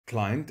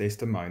Client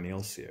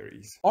Testimonial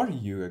Series. Are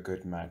you a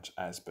good match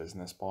as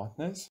business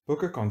partners?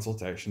 Book a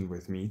consultation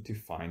with me to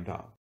find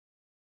out.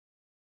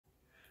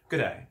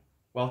 G'day,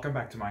 welcome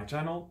back to my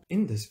channel.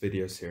 In this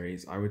video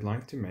series, I would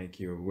like to make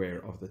you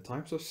aware of the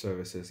types of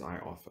services I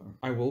offer.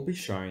 I will be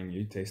showing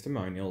you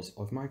testimonials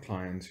of my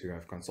clients who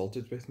have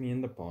consulted with me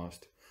in the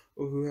past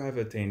or who have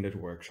attended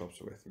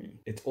workshops with me.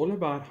 It's all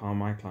about how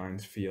my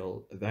clients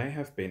feel they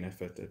have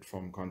benefited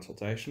from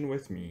consultation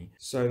with me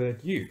so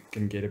that you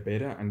can get a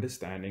better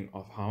understanding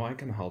of how I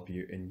can help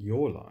you in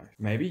your life.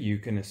 Maybe you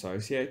can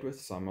associate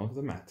with some of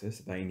the matters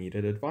they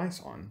needed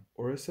advice on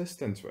or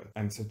assistance with,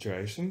 and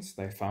situations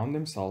they found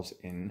themselves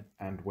in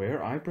and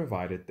where I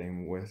provided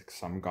them with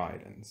some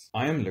guidance.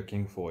 I am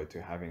looking forward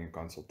to having a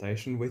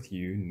consultation with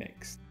you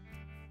next.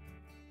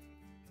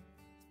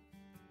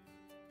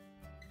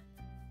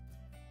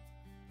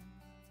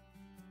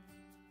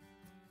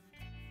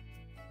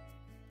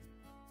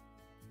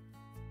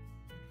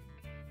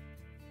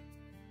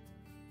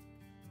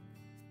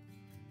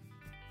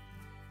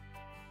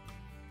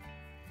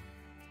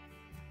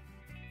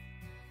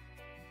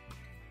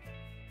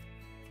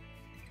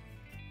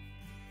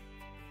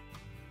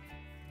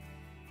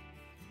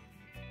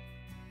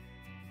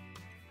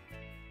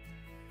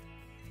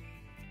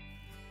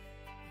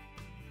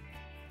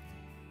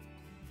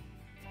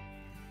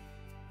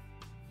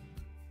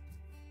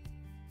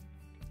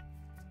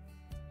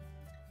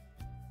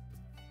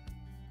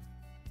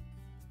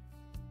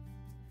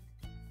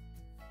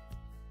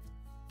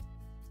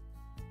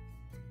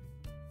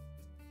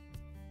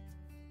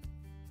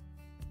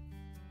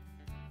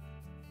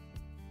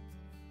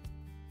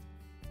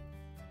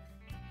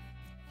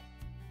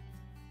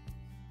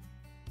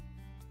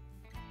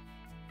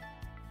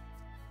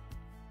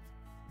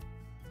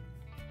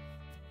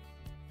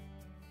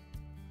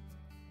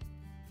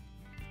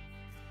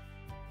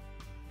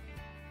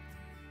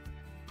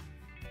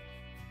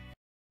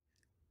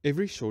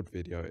 Every short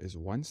video is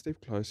one step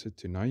closer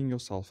to knowing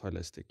yourself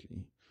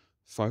holistically.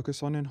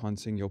 Focus on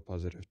enhancing your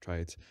positive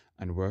traits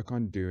and work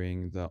on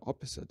doing the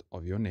opposite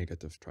of your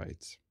negative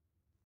traits.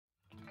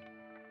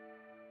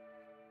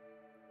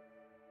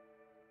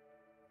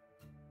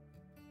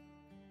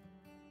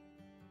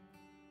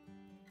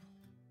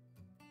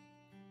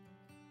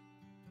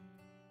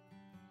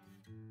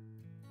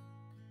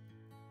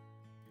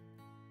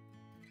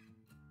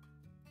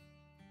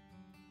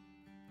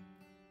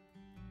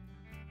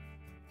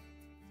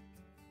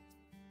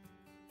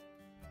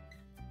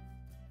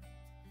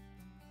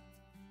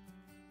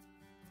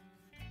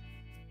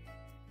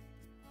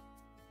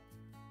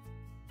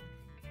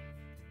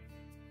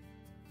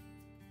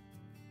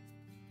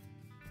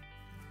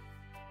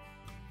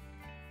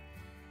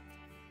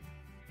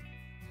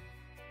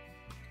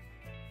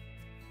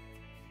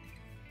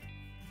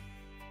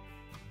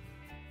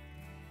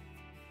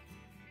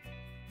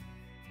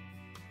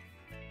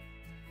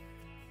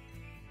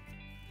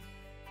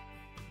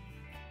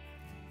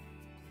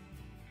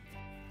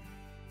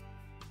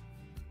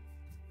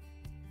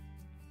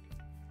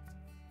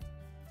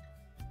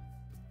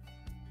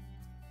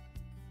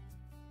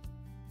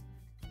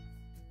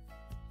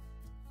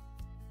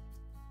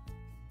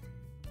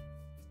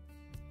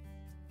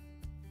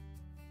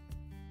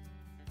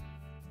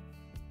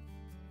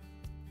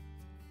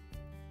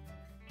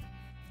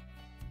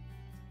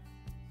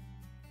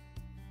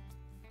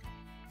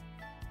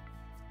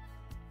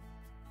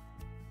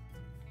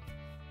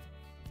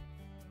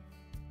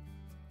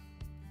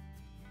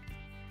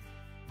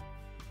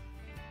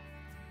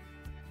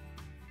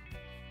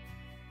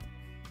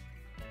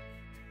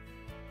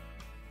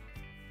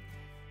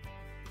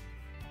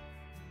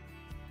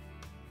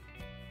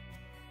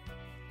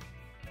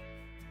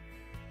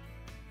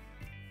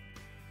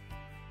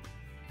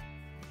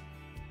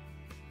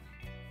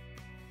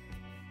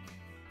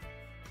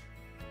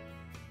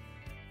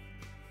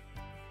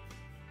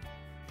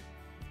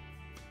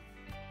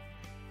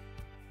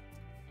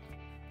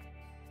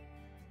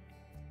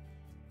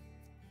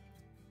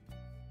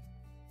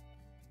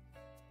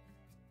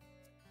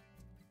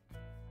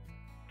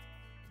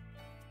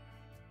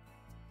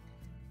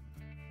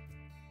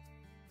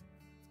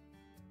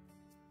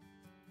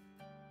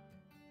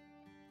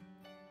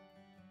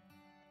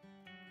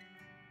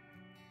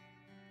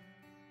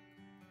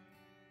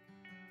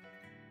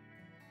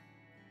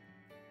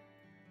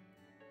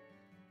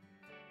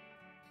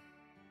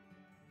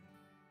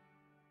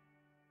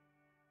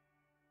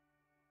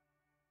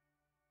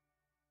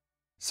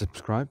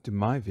 Subscribe to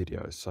my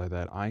videos so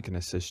that I can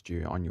assist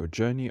you on your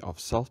journey of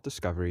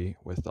self-discovery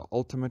with the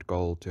ultimate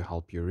goal to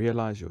help you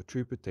realize your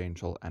true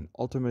potential and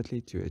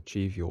ultimately to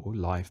achieve your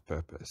life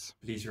purpose.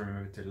 Please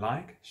remember to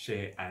like,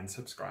 share and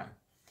subscribe.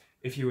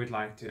 If you would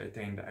like to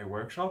attend a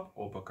workshop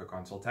or book a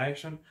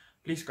consultation,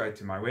 please go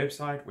to my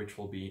website, which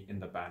will be in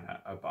the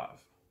banner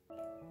above.